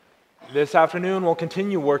This afternoon, we'll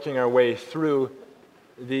continue working our way through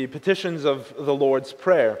the petitions of the Lord's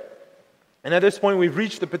Prayer. And at this point, we've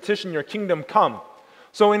reached the petition, "Your kingdom come."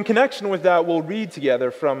 So in connection with that, we'll read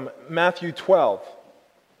together from Matthew 12.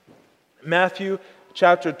 Matthew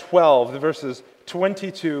chapter 12, the verses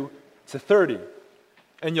 22 to 30.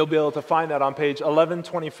 And you'll be able to find that on page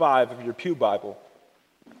 1125 of your pew Bible.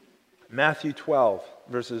 Matthew 12,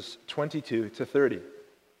 verses 22 to 30.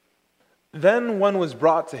 Then one was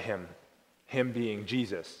brought to him being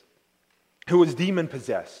Jesus, who was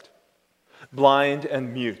demon-possessed, blind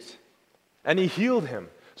and mute. And he healed him,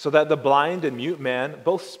 so that the blind and mute man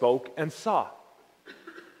both spoke and saw.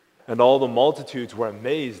 And all the multitudes were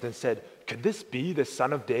amazed and said, "Could this be the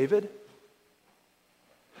Son of David?"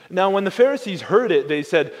 Now when the Pharisees heard it, they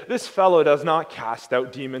said, "This fellow does not cast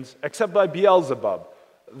out demons except by Beelzebub,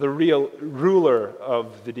 the real ruler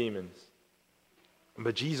of the demons."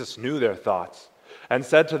 But Jesus knew their thoughts and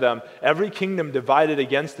said to them, "Every kingdom divided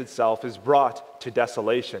against itself is brought to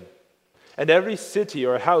desolation, and every city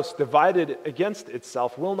or house divided against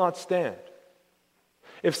itself will not stand.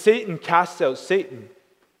 If Satan casts out Satan,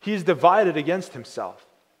 he is divided against himself.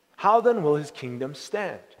 How then will his kingdom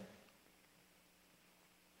stand?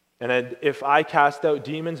 And if I cast out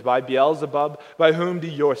demons by Beelzebub, by whom do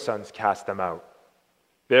your sons cast them out?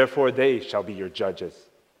 Therefore they shall be your judges.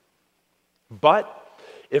 But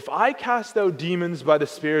if I cast out demons by the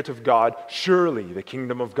Spirit of God, surely the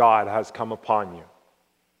kingdom of God has come upon you.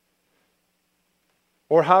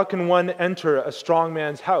 Or how can one enter a strong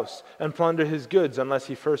man's house and plunder his goods unless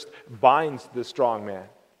he first binds the strong man?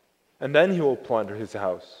 And then he will plunder his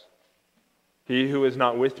house. He who is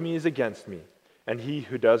not with me is against me, and he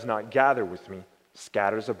who does not gather with me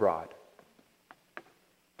scatters abroad."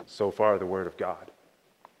 So far, the word of God.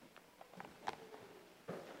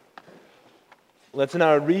 Let's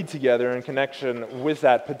now read together in connection with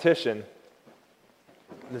that petition,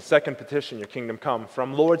 the second petition, "Your kingdom come,"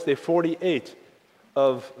 from Lord's Day 48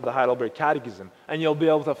 of the Heidelberg Catechism. And you'll be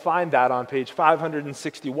able to find that on page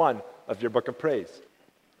 561 of your book of praise.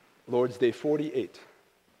 Lord's Day 48.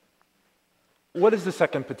 What is the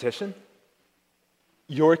second petition?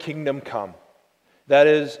 "Your kingdom come. That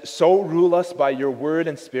is, so rule us by your word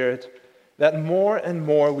and spirit that more and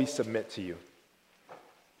more we submit to you.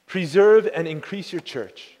 Preserve and increase your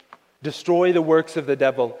church. Destroy the works of the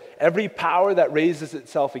devil, every power that raises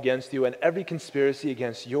itself against you, and every conspiracy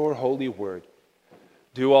against your holy word.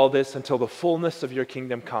 Do all this until the fullness of your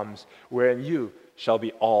kingdom comes, wherein you shall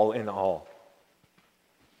be all in all."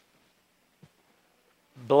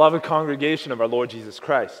 Beloved congregation of our Lord Jesus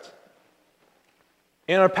Christ,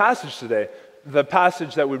 in our passage today, the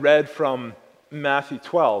passage that we read from Matthew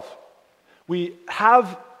 12, we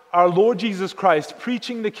have our Lord Jesus Christ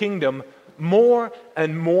preaching the kingdom more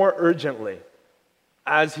and more urgently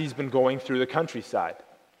as he's been going through the countryside.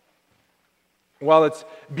 While it's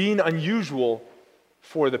been unusual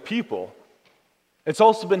for the people, it's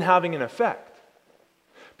also been having an effect.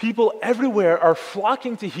 People everywhere are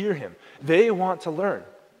flocking to hear him. They want to learn.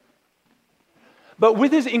 But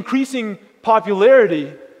with his increasing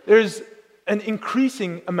popularity, there's an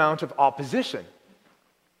increasing amount of opposition.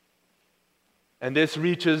 And this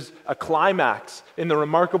reaches a climax in the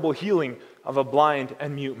remarkable healing of a blind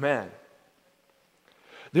and mute man.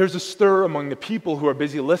 There's a stir among the people who are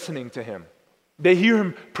busy listening to him. They hear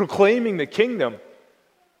him proclaiming the kingdom,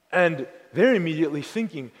 and they're immediately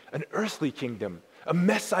thinking an earthly kingdom, a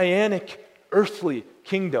messianic earthly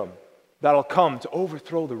kingdom that'll come to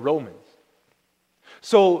overthrow the Romans.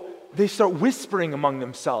 So they start whispering among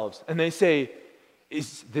themselves, and they say,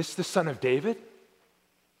 "Is this the Son of David?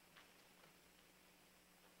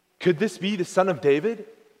 Could this be the Son of David?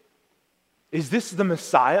 Is this the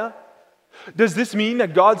Messiah? Does this mean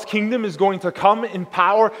that God's kingdom is going to come in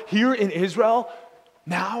power here in Israel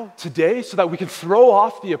now, today, so that we can throw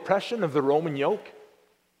off the oppression of the Roman yoke?"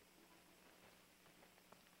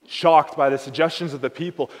 Shocked by the suggestions of the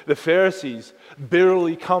people, the Pharisees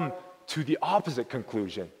bitterly come to the opposite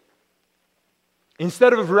conclusion.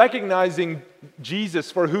 Instead of recognizing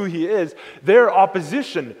Jesus for who he is, their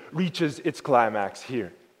opposition reaches its climax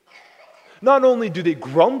here. Not only do they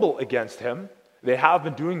grumble against him, they have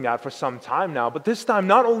been doing that for some time now, but this time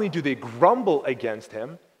not only do they grumble against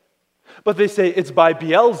him, but they say it's by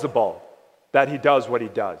Beelzebub that he does what he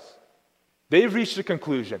does. They've reached a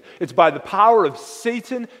conclusion. It's by the power of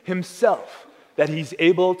Satan himself that he's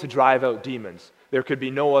able to drive out demons. There could be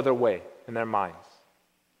no other way in their minds.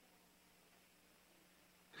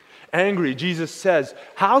 Angry, Jesus says,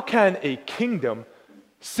 "How can a kingdom,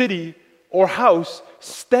 city, or house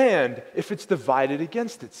stand if it's divided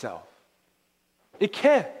against itself? It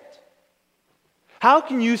can't. How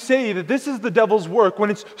can you say that this is the devil's work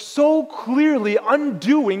when it's so clearly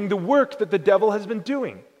undoing the work that the devil has been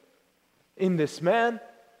doing in this man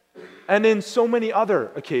and in so many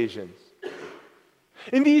other occasions?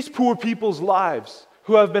 In these poor people's lives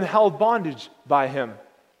who have been held bondage by him,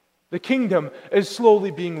 the kingdom is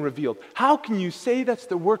slowly being revealed. How can you say that's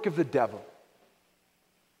the work of the devil?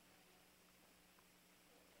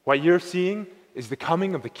 What you're seeing is the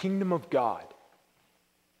coming of the kingdom of God.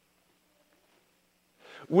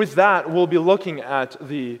 With that, we'll be looking at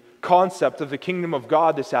the concept of the kingdom of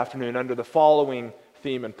God this afternoon under the following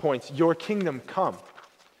theme and points: your kingdom come.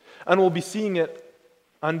 And we'll be seeing it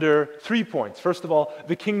under 3 points. First of all,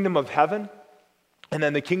 the kingdom of heaven, and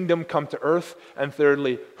then the kingdom come to earth, and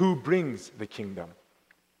thirdly, who brings the kingdom.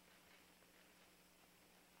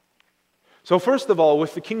 So first of all,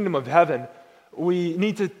 with the kingdom of heaven, we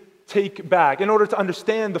need to take back, in order to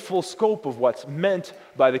understand the full scope of what's meant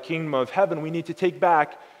by the kingdom of heaven, we need to take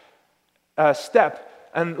back a step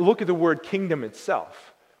and look at the word kingdom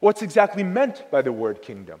itself. What's exactly meant by the word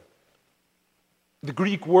kingdom? The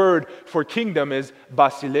Greek word for kingdom is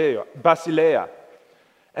basileia.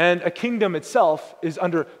 And a kingdom itself is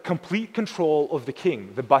under complete control of the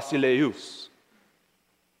king, the basileus.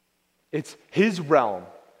 It's his realm.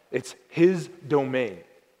 It's his domain.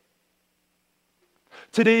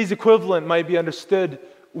 Today's equivalent might be understood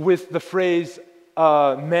with the phrase,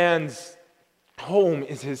 man's home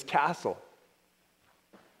is his castle.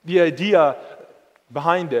 The idea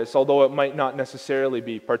behind this, although it might not necessarily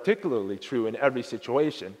be particularly true in every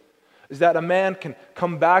situation, is that a man can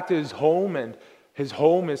come back to his home, and his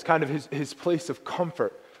home is kind of his place of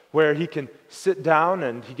comfort, where he can sit down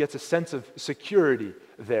and he gets a sense of security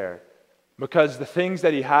there, because the things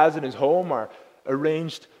that he has in his home are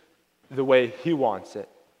arranged the way he wants it.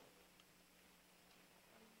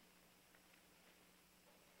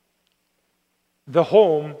 The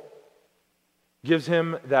home gives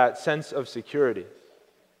him that sense of security.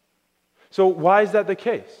 So why is that the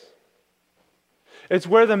case? It's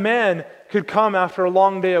where the man could come after a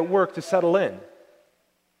long day at work to settle in.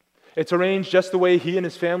 It's arranged just the way he and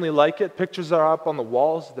his family like it. Pictures are up on the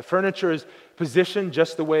walls. The furniture is positioned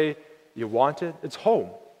just the way you want it. It's home.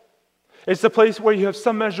 It's the place where you have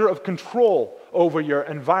some measure of control over your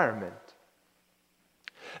environment.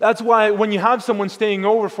 That's why when you have someone staying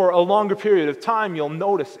over for a longer period of time, you'll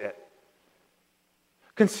notice it.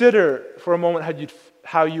 Consider for a moment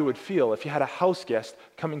how you would feel if you had a house guest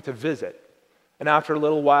coming to visit, and after a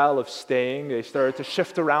little while of staying, they started to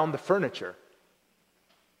shift around the furniture.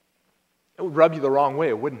 It would rub you the wrong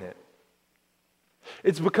way, wouldn't it?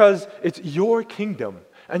 It's because it's your kingdom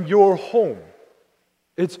and your home.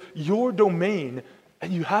 It's your domain,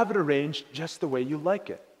 and you have it arranged just the way you like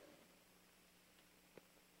it.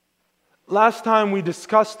 Last time we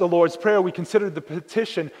discussed the Lord's Prayer, we considered the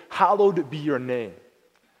petition, "Hallowed be your name."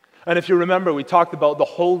 And if you remember, we talked about the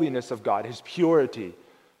holiness of God, his purity.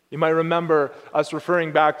 You might remember us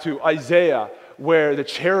referring back to Isaiah, where the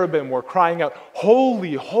cherubim were crying out,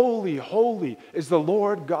 "Holy, holy, holy is the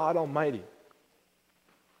Lord God Almighty."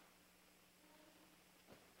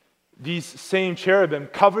 These same cherubim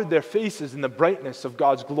covered their faces in the brightness of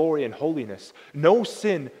God's glory and holiness. No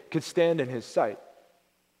sin could stand in his sight.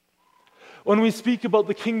 When we speak about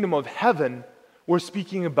the kingdom of heaven, we're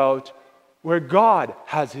speaking about where God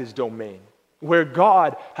has his domain, where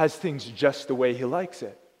God has things just the way he likes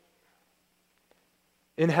it.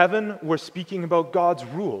 In heaven, we're speaking about God's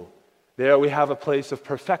rule. There we have a place of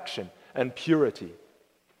perfection and purity.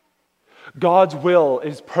 God's will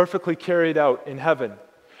is perfectly carried out in heaven.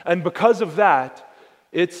 And because of that,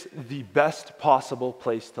 it's the best possible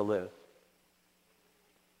place to live.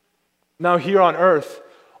 Now, here on earth,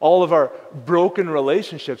 all of our broken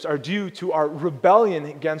relationships are due to our rebellion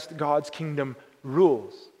against God's kingdom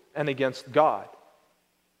rules and against God.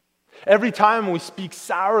 Every time we speak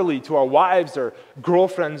sourly to our wives or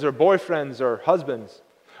girlfriends or boyfriends or husbands,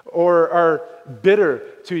 or are bitter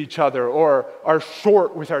to each other, or are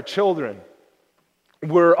short with our children,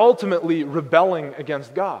 we're ultimately rebelling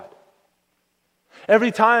against God.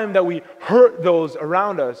 Every time that we hurt those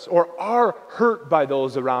around us or are hurt by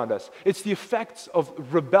those around us, it's the effects of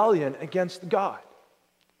rebellion against God.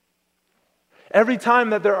 Every time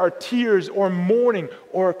that there are tears or mourning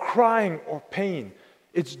or crying or pain,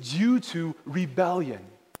 it's due to rebellion.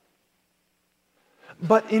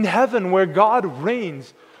 But in heaven, where God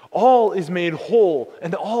reigns, all is made whole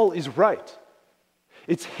and all is right.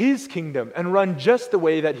 It's his kingdom and run just the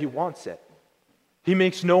way that he wants it. He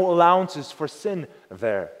makes no allowances for sin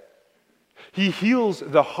there. He heals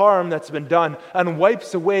the harm that's been done and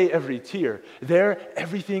wipes away every tear. There,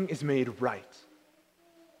 everything is made right.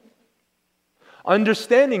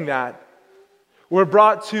 Understanding that, we're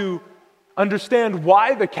brought to understand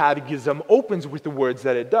why the Catechism opens with the words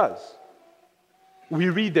that it does. We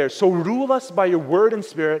read there, "So rule us by your word and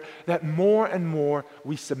spirit, that more and more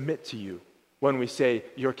we submit to you," when we say,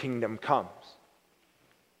 "Your kingdom comes."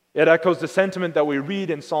 It echoes the sentiment that we read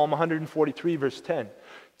in Psalm 143, verse 10.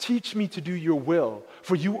 "Teach me to do your will,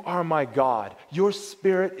 for you are my God. Your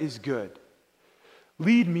spirit is good.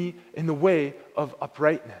 Lead me in the way of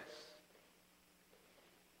uprightness."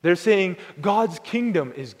 They're saying God's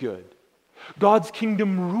kingdom is good. God's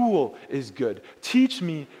kingdom rule is good. Teach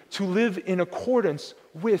me to live in accordance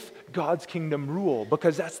with God's kingdom rule,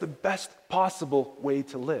 because that's the best possible way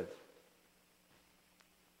to live.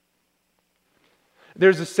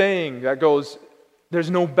 There's a saying that goes, there's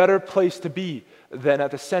no better place to be than at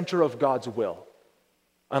the center of God's will,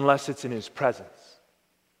 unless it's in His presence.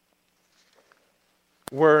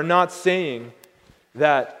 We're not saying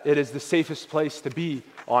that it is the safest place to be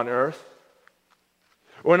on earth.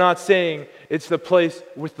 We're not saying it's the place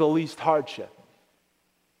with the least hardship.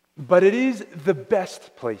 But it is the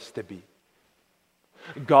best place to be.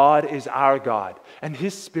 God is our God, and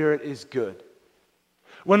His Spirit is good.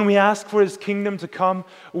 When we ask for His kingdom to come,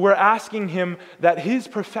 we're asking Him that His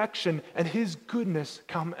perfection and His goodness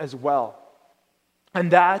come as well.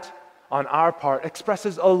 And that, on our part,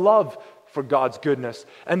 expresses a love for God's goodness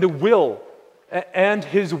and a will, and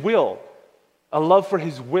His will, a love for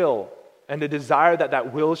His will, and a desire that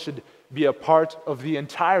that will should be a part of the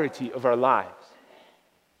entirety of our lives.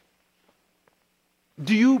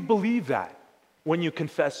 Do you believe that when you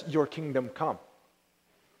confess, "Your kingdom come"?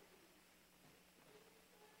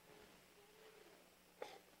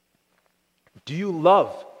 Do you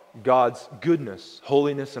love God's goodness,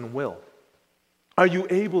 holiness, and will? Are you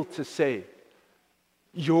able to say,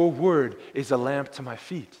 "Your word is a lamp to my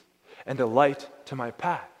feet and a light to my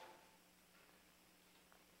path"?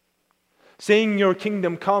 Saying "Your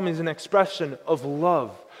kingdom come" is an expression of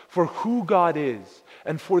love for who God is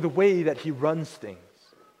and for the way that He runs things.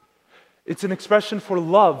 It's an expression for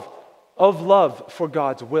love for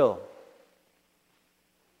God's will.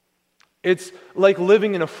 It's like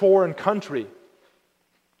living in a foreign country.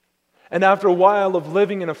 And after a while of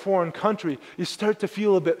living in a foreign country, you start to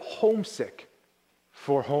feel a bit homesick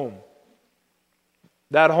for home.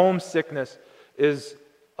 That homesickness is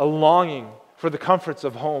a longing for the comforts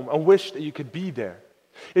of home, a wish that you could be there.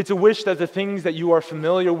 It's a wish that the things that you are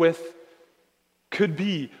familiar with could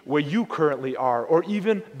be where you currently are, or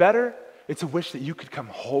even better, it's a wish that you could come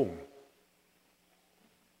home.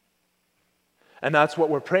 And that's what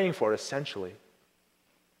we're praying for, essentially.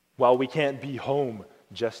 While we can't be home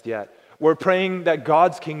just yet, we're praying that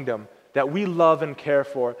God's kingdom, that we love and care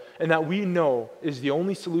for, and that we know is the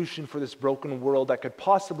only solution for this broken world that could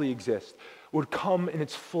possibly exist, would come in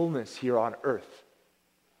its fullness here on earth.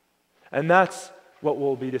 And that's what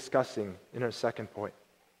we'll be discussing in our second point.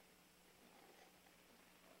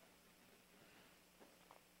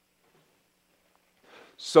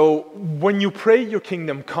 So, when you pray "Your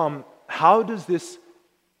kingdom come," how does this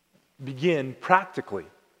begin practically?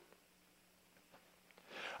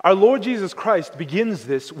 Our Lord Jesus Christ begins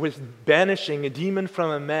this with banishing a demon from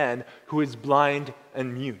a man who is blind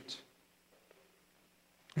and mute.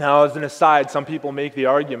 Now, as an aside, some people make the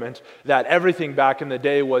argument that everything back in the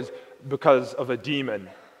day was because of a demon,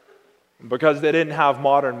 because they didn't have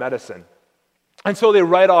modern medicine. And so they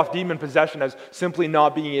write off demon possession as simply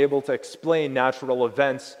not being able to explain natural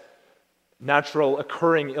events, natural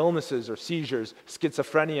occurring illnesses or seizures,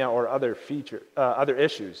 schizophrenia, or other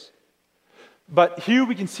issues. But here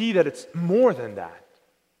we can see that it's more than that.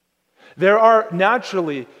 There are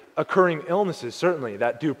naturally occurring illnesses, certainly,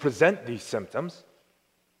 that do present these symptoms.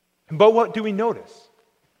 But what do we notice?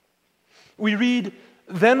 We read,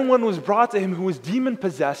 "Then one was brought to him who was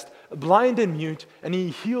demon-possessed, blind and mute, and he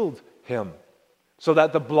healed him, so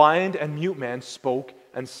that the blind and mute man spoke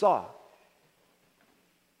and saw."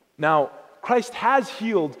 Now, Christ has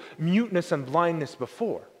healed muteness and blindness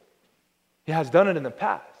before. He has done it in the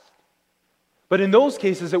past. But in those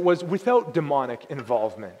cases, it was without demonic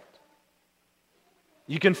involvement.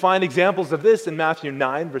 You can find examples of this in Matthew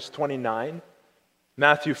 9, verse 29,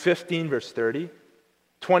 Matthew 15, verse 30,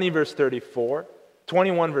 20, verse 34,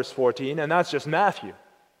 21, verse 14, and that's just Matthew.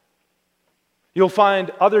 You'll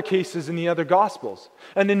find other cases in the other Gospels,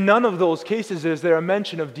 and in none of those cases is there a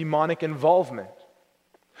mention of demonic involvement.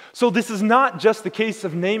 So this is not just the case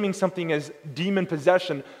of naming something as demon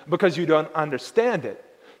possession because you don't understand it.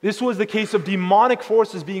 This was the case of demonic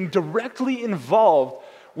forces being directly involved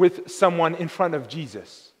with someone in front of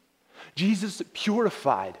Jesus. Jesus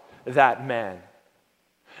purified that man.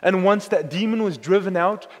 And once that demon was driven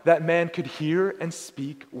out, that man could hear and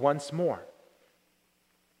speak once more.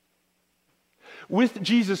 With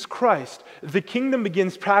Jesus Christ, the kingdom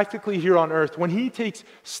begins practically here on earth when he takes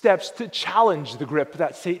steps to challenge the grip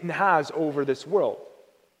that Satan has over this world.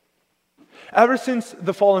 Ever since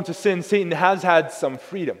the fall into sin, Satan has had some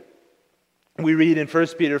freedom. We read in 1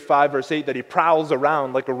 Peter 5, verse 8, that he prowls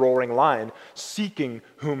around like a roaring lion, seeking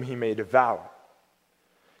whom he may devour.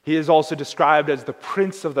 He is also described as the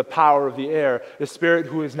prince of the power of the air, the spirit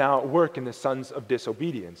who is now at work in the sons of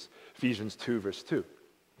disobedience, Ephesians 2, verse 2.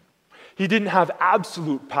 He didn't have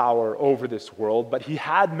absolute power over this world, but he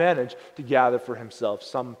had managed to gather for himself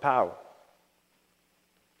some power.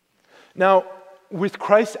 Now, with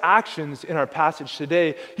Christ's actions in our passage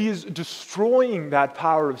today, he is destroying that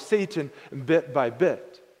power of Satan bit by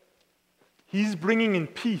bit. He's bringing in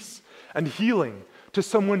peace and healing to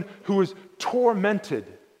someone who is tormented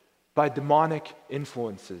by demonic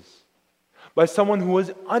influences, by someone who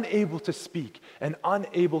is unable to speak and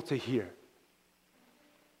unable to hear.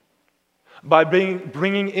 By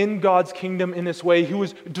bringing in God's kingdom in this way, he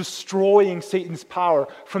was destroying Satan's power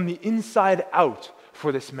from the inside out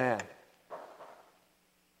for this man.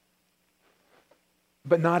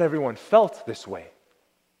 But not everyone felt this way.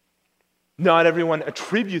 Not everyone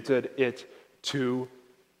attributed it to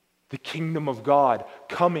the kingdom of God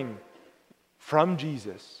coming from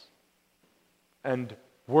Jesus and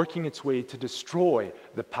working its way to destroy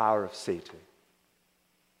the power of Satan.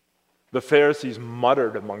 The Pharisees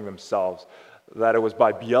muttered among themselves that it was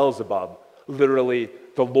by Beelzebub, literally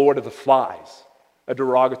the Lord of the Flies, a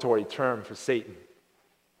derogatory term for Satan,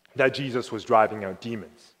 that Jesus was driving out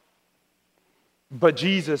demons. But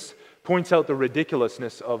Jesus points out the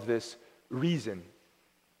ridiculousness of this reason.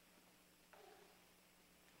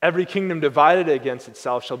 Every kingdom divided against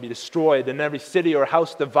itself shall be destroyed, and every city or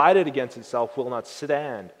house divided against itself will not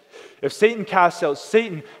stand. If Satan casts out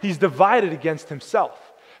Satan, he's divided against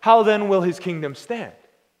himself. How then will his kingdom stand?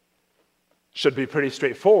 Should be pretty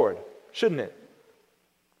straightforward, shouldn't it?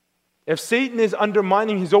 If Satan is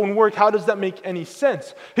undermining his own work, how does that make any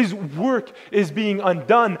sense? His work is being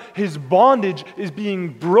undone. His bondage is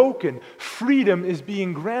being broken. Freedom is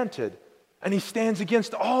being granted. And he stands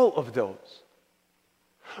against all of those.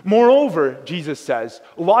 Moreover, Jesus says,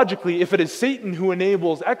 logically, if it is Satan who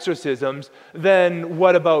enables exorcisms, then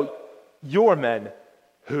what about your men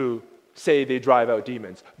who say they drive out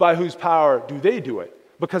demons? By whose power do they do it?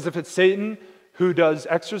 Because if it's Satan who does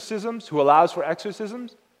exorcisms, who allows for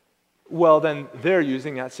exorcisms, well, then they're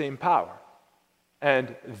using that same power,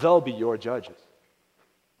 and they'll be your judges.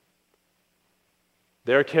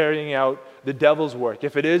 They're carrying out the devil's work.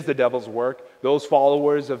 If it is the devil's work, those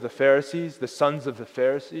followers of the Pharisees, the sons of the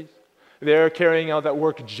Pharisees, they're carrying out that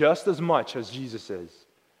work just as much as Jesus is.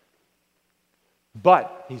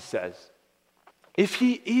 But, he says, if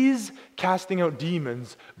he is casting out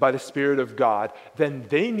demons by the Spirit of God, then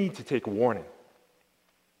they need to take warning.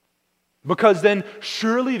 Because then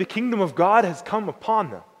surely the kingdom of God has come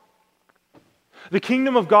upon them. The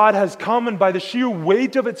kingdom of God has come, and by the sheer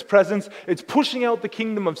weight of its presence, it's pushing out the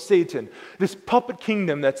kingdom of Satan, this puppet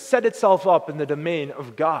kingdom that set itself up in the domain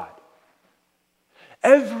of God.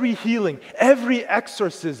 Every healing, every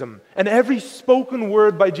exorcism, and every spoken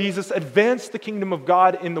word by Jesus advanced the kingdom of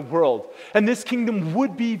God in the world, and this kingdom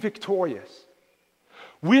would be victorious.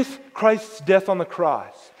 With Christ's death on the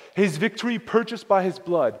cross, his victory purchased by his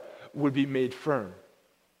blood would be made firm.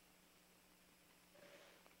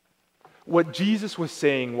 What Jesus was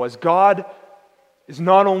saying was God is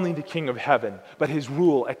not only the King of heaven, but his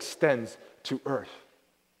rule extends to earth.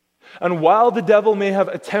 And while the devil may have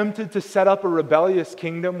attempted to set up a rebellious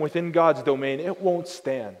kingdom within God's domain, it won't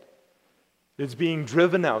stand. It's being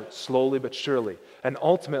driven out slowly but surely, and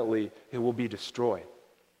ultimately it will be destroyed.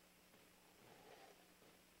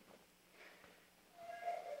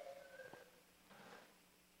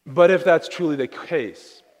 But if that's truly the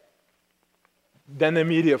case, then the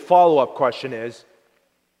immediate follow-up question is,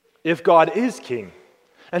 if God is king,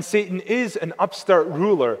 and Satan is an upstart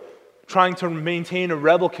ruler trying to maintain a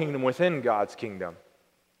rebel kingdom within God's kingdom,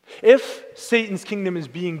 if Satan's kingdom is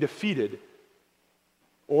being defeated,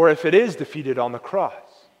 or if it is defeated on the cross,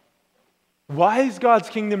 why is God's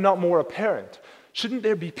kingdom not more apparent? Shouldn't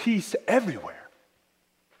there be peace everywhere?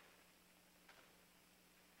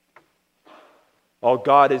 Well,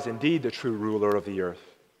 God is indeed the true ruler of the earth.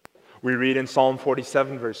 We read in Psalm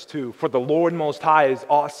 47, verse 2, "For the Lord Most High is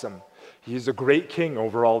awesome. He is a great king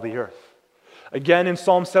over all the earth." Again, in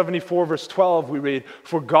Psalm 74, verse 12, we read,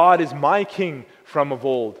 "For God is my king from of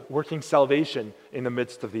old, working salvation in the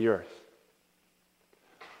midst of the earth."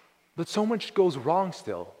 But so much goes wrong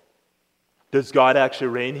still. Does God actually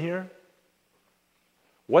reign here?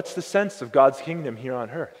 What's the sense of God's kingdom here on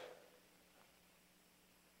earth?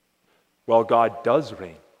 Well, God does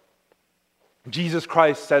reign. Jesus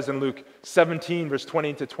Christ says in Luke 17, verse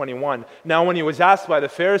 20 to 21, "Now when he was asked by the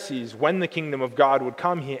Pharisees when the kingdom of God would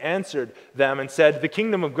come, he answered them and said, 'The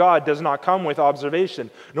kingdom of God does not come with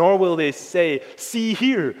observation, nor will they say, see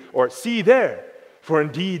here or see there, for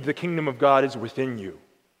indeed the kingdom of God is within you.'"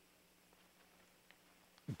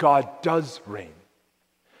 God does reign,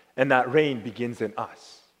 and that reign begins in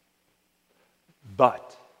us.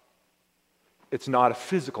 But it's not a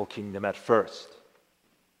physical kingdom at first.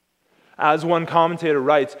 As one commentator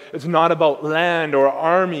writes, it's not about land or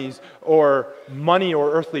armies or money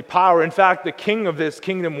or earthly power. In fact, the king of this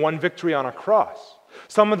kingdom won victory on a cross.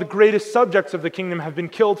 Some of the greatest subjects of the kingdom have been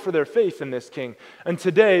killed for their faith in this king. And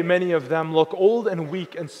today, many of them look old and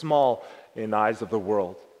weak and small in the eyes of the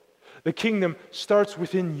world. The kingdom starts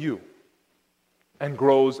within you and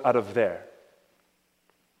grows out of there.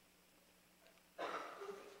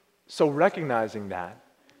 So recognizing that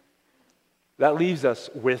leaves us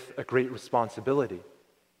with a great responsibility.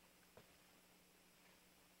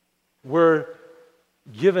 We're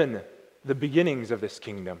given the beginnings of this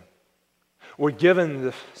kingdom. We're given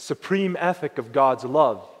the supreme ethic of God's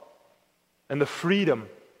love and the freedom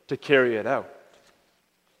to carry it out.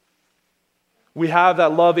 We have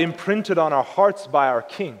that love imprinted on our hearts by our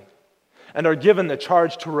King and are given the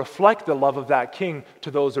charge to reflect the love of that King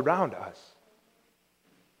to those around us.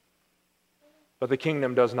 But the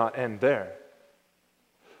kingdom does not end there.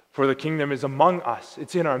 For the kingdom is among us.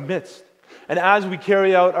 It's in our midst. And as we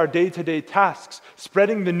carry out our day-to-day tasks,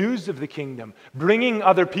 spreading the news of the kingdom, bringing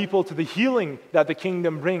other people to the healing that the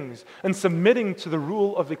kingdom brings, and submitting to the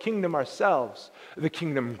rule of the kingdom ourselves, the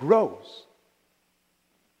kingdom grows.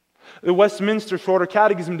 The Westminster Shorter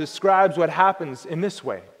Catechism describes what happens in this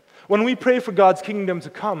way. When we pray for God's kingdom to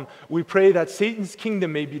come, we pray that Satan's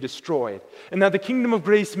kingdom may be destroyed and that the kingdom of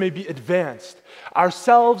grace may be advanced,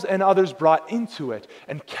 ourselves and others brought into it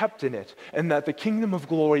and kept in it, and that the kingdom of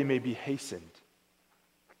glory may be hastened.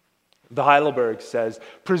 The Heidelberg says,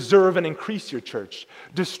 "Preserve and increase your church.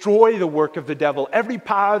 Destroy the work of the devil, every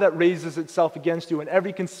power that raises itself against you and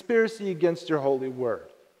every conspiracy against your holy word."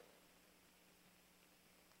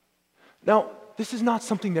 Now, this is not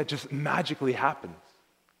something that just magically happens.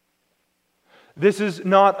 This is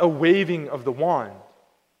not a waving of the wand.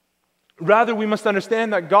 Rather, we must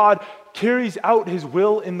understand that God carries out his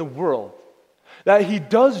will in the world, that he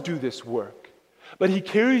does do this work, but he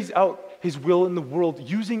carries out his will in the world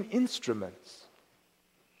using instruments.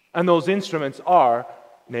 And those instruments are,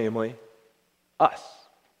 namely, us.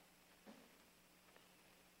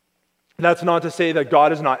 That's not to say that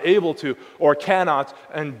God is not able to or cannot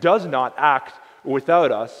and does not act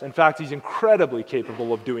without us. In fact, he's incredibly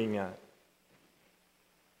capable of doing that.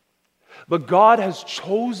 But God has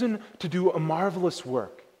chosen to do a marvelous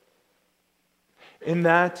work in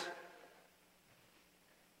that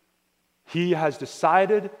he has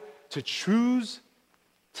decided to choose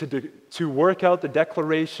to work out the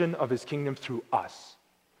declaration of his kingdom through us,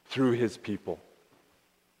 through his people.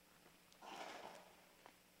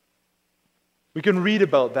 We can read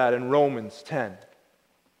about that in Romans 10.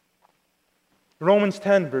 Romans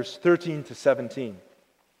 10, verse 13 to 17.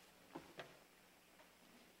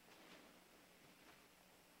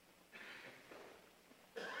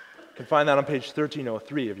 You can find that on page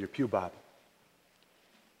 1303 of your Pew Bible.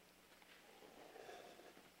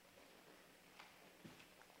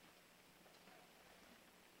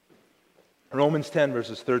 Romans 10,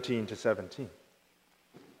 verses 13 to 17.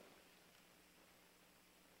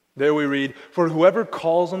 There we read, "For whoever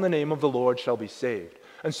calls on the name of the Lord shall be saved."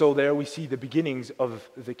 And so there we see the beginnings of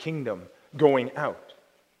the kingdom going out.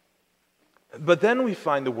 But then we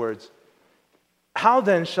find the words, "How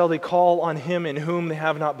then shall they call on him in whom they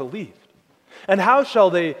have not believed? And how shall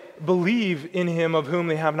they believe in him of whom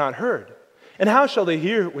they have not heard? And how shall they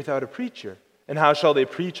hear without a preacher? And how shall they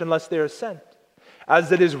preach unless they are sent?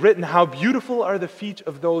 As it is written, how beautiful are the feet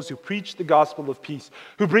of those who preach the gospel of peace,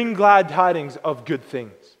 who bring glad tidings of good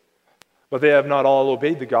things. But they have not all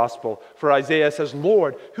obeyed the gospel. For Isaiah says,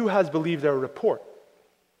 'Lord, who has believed our report?'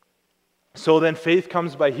 So then faith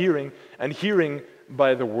comes by hearing, and hearing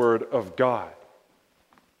by the word of God."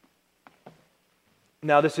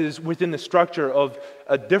 Now this is within the structure of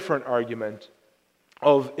a different argument,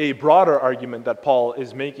 of a broader argument that Paul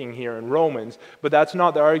is making here in Romans, but that's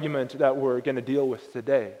not the argument that we're going to deal with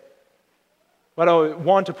today. What I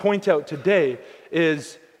want to point out today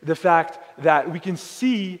is the fact that we can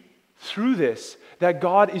see through this that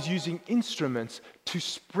God is using instruments to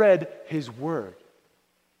spread his word.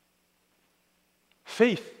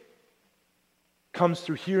 Faith comes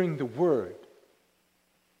through hearing the word.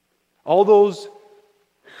 All those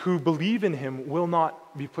who believe in him will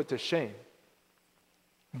not be put to shame.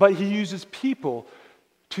 But he uses people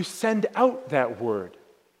to send out that word.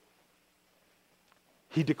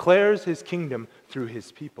 He declares his kingdom through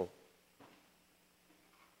his people.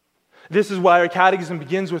 This is why our catechism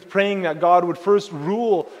begins with praying that God would first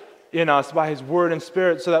rule in us by his word and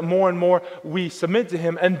spirit so that more and more we submit to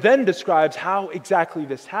him, and then describes how exactly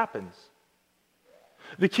this happens.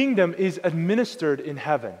 The kingdom is administered in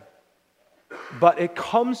heaven, but it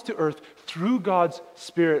comes to earth through God's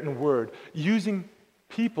spirit and word, using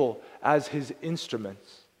people as his instruments.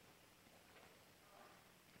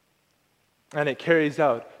 And it carries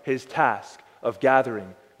out his task of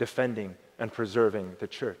gathering, defending, and preserving the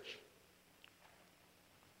church.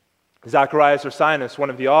 Zacharias Ursinus, one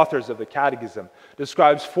of the authors of the Catechism,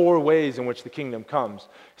 describes 4 ways in which the kingdom comes.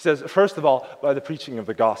 He says, first of all, by the preaching of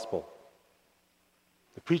the gospel.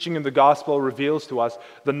 The preaching of the gospel reveals to us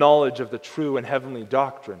the knowledge of the true and heavenly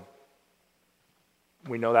doctrine.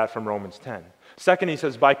 We know that from Romans 10. Second, he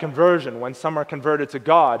says, by conversion, when some are converted to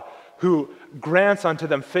God, who grants unto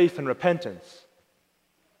them faith and repentance.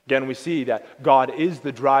 Again, we see that God is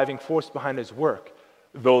the driving force behind his work,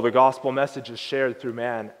 though the gospel message is shared through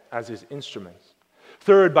man as his instruments.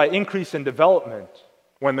 Third, by increase in development,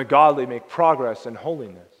 when the godly make progress in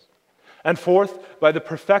holiness. And fourth, by the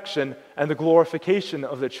perfection and the glorification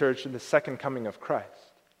of the church in the second coming of Christ.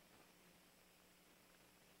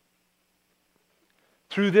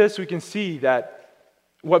 Through this, we can see that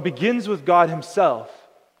what begins with God himself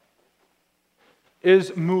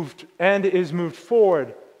is moved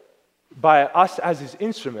forward by us as his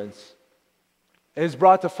instruments, and is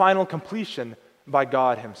brought to final completion by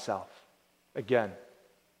God himself. Again.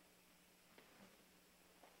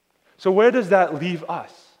 So where does that leave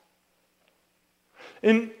us?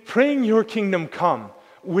 In praying your kingdom come,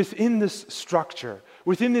 within this structure,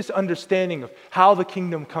 within this understanding of how the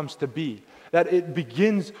kingdom comes to be, that it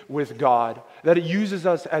begins with God, that it uses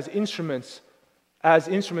us as instruments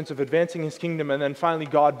of advancing his kingdom, and then finally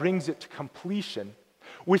God brings it to completion.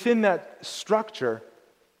 Within that structure,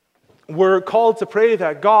 we're called to pray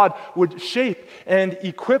that God would shape and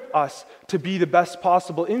equip us to be the best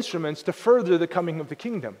possible instruments to further the coming of the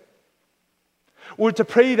kingdom. We're to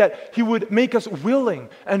pray that he would make us willing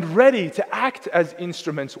and ready to act as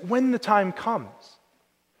instruments when the time comes.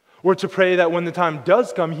 We're to pray that when the time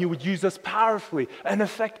does come, he would use us powerfully and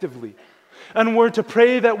effectively. And we're to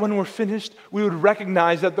pray that when we're finished, we would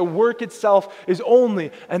recognize that the work itself is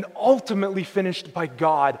only and ultimately finished by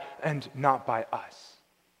God and not by us.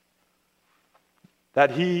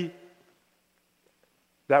 That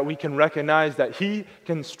we can recognize that he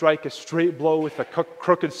can strike a straight blow with a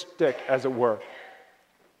crooked stick, as it were.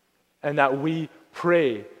 And that we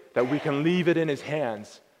pray that we can leave it in his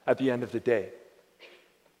hands at the end of the day.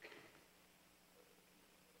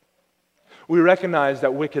 We recognize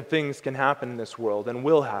that wicked things can happen in this world and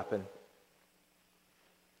will happen.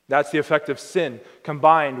 That's the effect of sin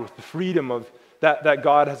combined with the freedom of that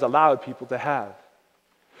God has allowed people to have.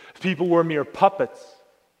 If people were mere puppets,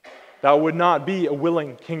 that would not be a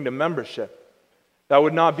willing kingdom membership. That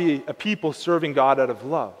would not be a people serving God out of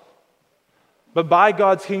love. But by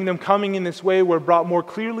God's kingdom coming in this way, we're brought more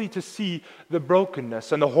clearly to see the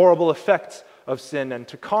brokenness and the horrible effects of sin, and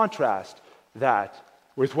to contrast that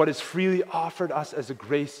with what is freely offered us as a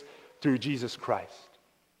grace through Jesus Christ.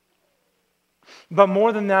 But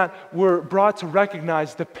more than that, we're brought to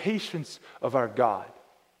recognize the patience of our God.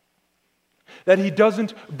 That he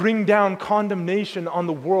doesn't bring down condemnation on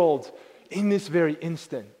the world in this very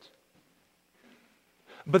instant,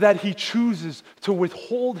 but that he chooses to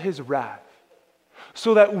withhold his wrath,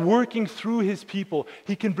 so that working through his people,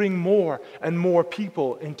 he can bring more and more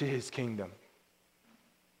people into his kingdom.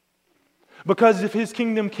 Because if his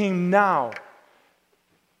kingdom came now,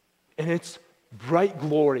 in its bright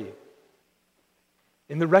glory,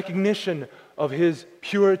 in the recognition of his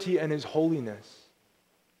purity and his holiness,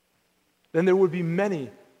 then there would be many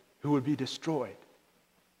who would be destroyed.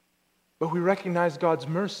 But we recognize God's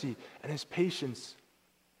mercy and his patience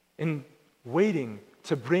in waiting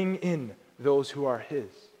to bring in those who are his.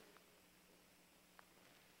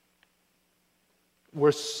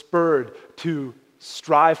 We're spurred to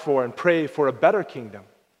strive for and pray for a better kingdom,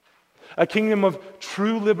 a kingdom of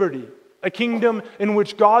true liberty, a kingdom in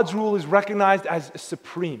which God's rule is recognized as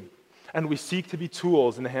supreme, and we seek to be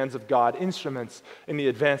tools in the hands of God, instruments in the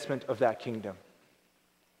advancement of that kingdom.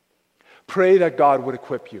 Pray that God would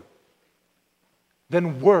equip you.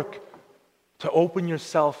 Then work to open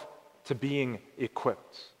yourself to being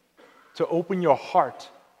equipped, to open your heart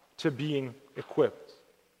to being equipped.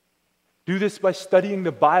 Do this by studying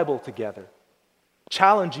the Bible together.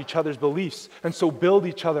 Challenge each other's beliefs and so build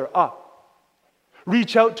each other up.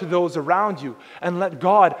 Reach out to those around you and let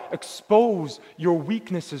God expose your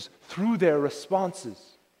weaknesses through their responses.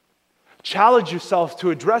 Challenge yourself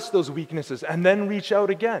to address those weaknesses and then reach out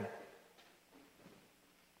again.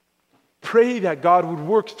 Pray that God would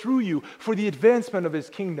work through you for the advancement of His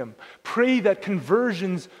kingdom. Pray that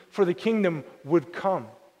conversions for the kingdom would come.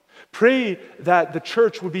 Pray that the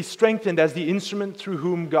church would be strengthened as the instrument through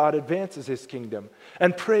whom God advances His kingdom.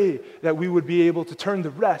 And pray that we would be able to turn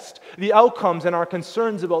the rest, the outcomes and our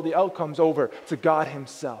concerns about the outcomes, over to God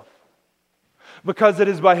Himself. Because it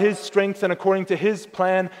is by His strength and according to His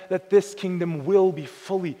plan that this kingdom will be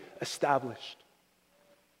fully established.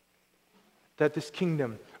 That this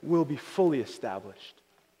kingdom will be fully established.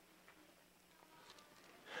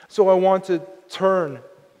 So I want to turn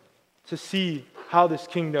to see how this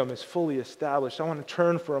kingdom is fully established. I want to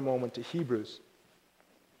turn for a moment to Hebrews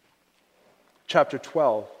chapter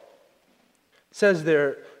 12. It says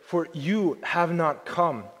there, for you have not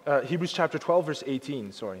come, Hebrews chapter 12, verse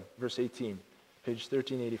 18, verse 18, page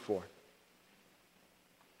 1384.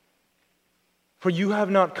 For you have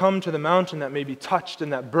not come to the mountain that may be touched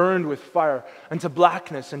and that burned with fire, and to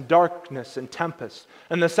blackness and darkness and tempest,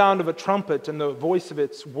 and the sound of a trumpet and the voice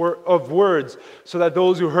of words, so that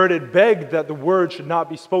those who heard it begged that the word should not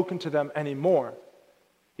be spoken to them anymore.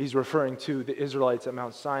 He's referring to the Israelites at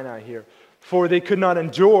Mount Sinai here. For they could not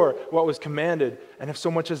endure what was commanded, and if so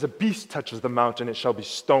much as a beast touches the mountain, it shall be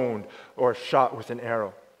stoned or shot with an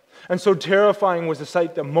arrow. And so terrifying was the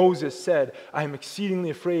sight that Moses said, I am exceedingly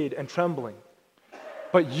afraid and trembling.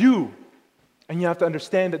 But you, and you have to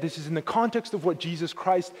understand that this is in the context of what Jesus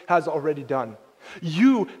Christ has already done.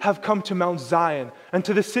 You have come to Mount Zion and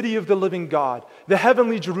to the city of the living God, the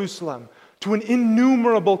heavenly Jerusalem, to an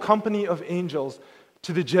innumerable company of angels,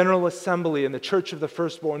 to the general assembly and the church of the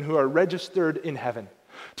firstborn who are registered in heaven,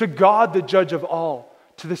 to God the judge of all,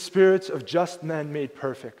 to the spirits of just men made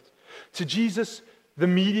perfect, to Jesus, the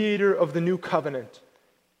mediator of the new covenant,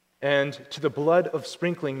 and to the blood of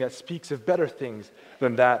sprinkling that speaks of better things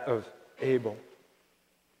than that of Abel.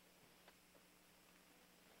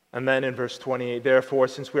 And then in verse 28, therefore,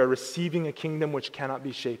 since we are receiving a kingdom which cannot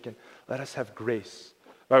be shaken, let us have grace,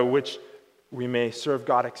 by which we may serve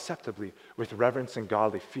God acceptably with reverence and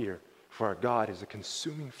godly fear, for our God is a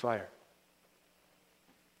consuming fire.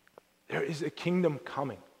 There is a kingdom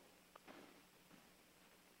coming.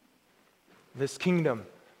 This kingdom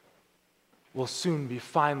will soon be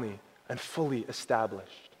finally and fully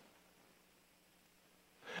established.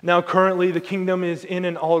 Now, currently, the kingdom is in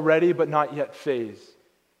an already but not yet phase.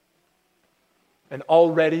 An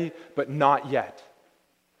already but not yet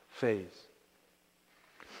phase.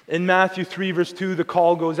 In Matthew 3, verse 2, the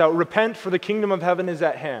call goes out, repent, for the kingdom of heaven is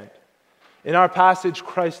at hand. In our passage,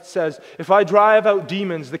 Christ says, if I drive out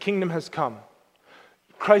demons, the kingdom has come.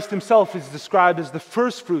 Christ himself is described as the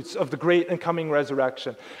first fruits of the great and coming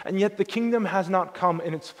resurrection. And yet the kingdom has not come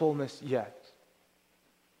in its fullness yet.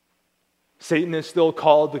 Satan is still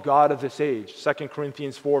called the god of this age, 2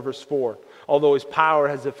 Corinthians 4, verse 4, although his power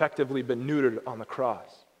has effectively been neutered on the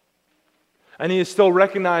cross. And he is still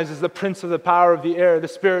recognized as the prince of the power of the air, the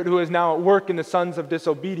spirit who is now at work in the sons of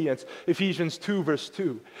disobedience, Ephesians 2, verse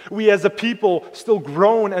 2. We as a people still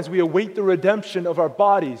groan as we await the redemption of our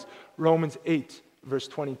bodies, Romans 8, verse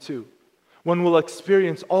 22. One will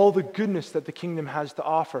experience all the goodness that the kingdom has to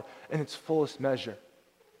offer in its fullest measure.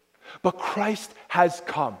 But Christ has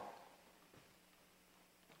come.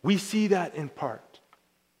 We see that in part.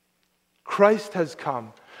 Christ has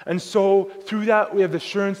come. And so through that we have the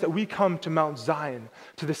assurance that we come to Mount Zion,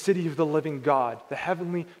 to the city of the living God, the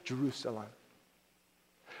heavenly Jerusalem.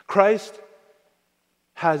 Christ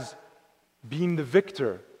has been the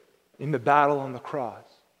victor in the battle on the cross.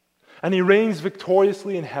 And he reigns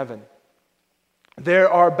victoriously in heaven. There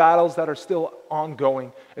are battles that are still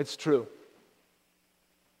ongoing, it's true.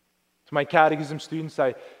 To my catechism students,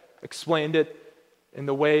 I explained it in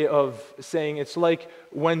the way of saying it's like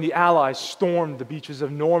when the Allies stormed the beaches of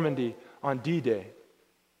Normandy on D-Day.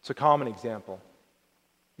 It's a common example.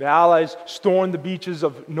 The Allies stormed the beaches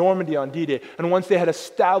of Normandy on D-Day, and once they had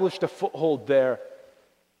established a foothold there,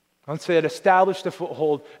 once they had established a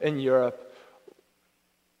foothold in Europe,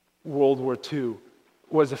 World War II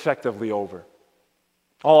was effectively over.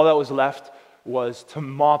 All that was left was to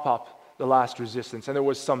mop up the last resistance, and there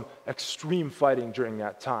was some extreme fighting during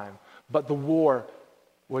that time, but the war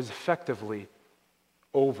was effectively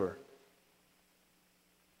over.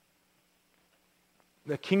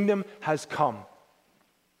 The kingdom has come,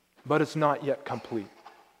 but it's not yet complete.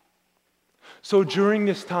 So during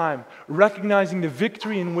this time, recognizing the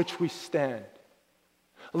victory in which we stand,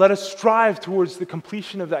 let us strive towards the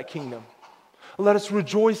completion of that kingdom. Let us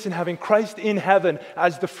rejoice in having Christ in heaven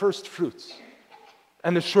as the first fruits,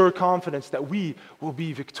 and the sure confidence that we will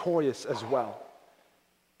be victorious as well.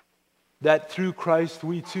 That through Christ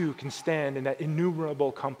we too can stand in that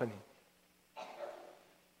innumerable company.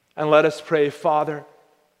 And let us pray, Father,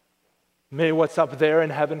 may what's up there in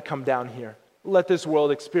heaven come down here. Let this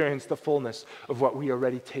world experience the fullness of what we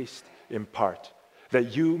already taste in part,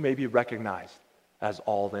 that you may be recognized as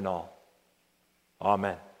all in all.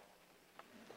 Amen.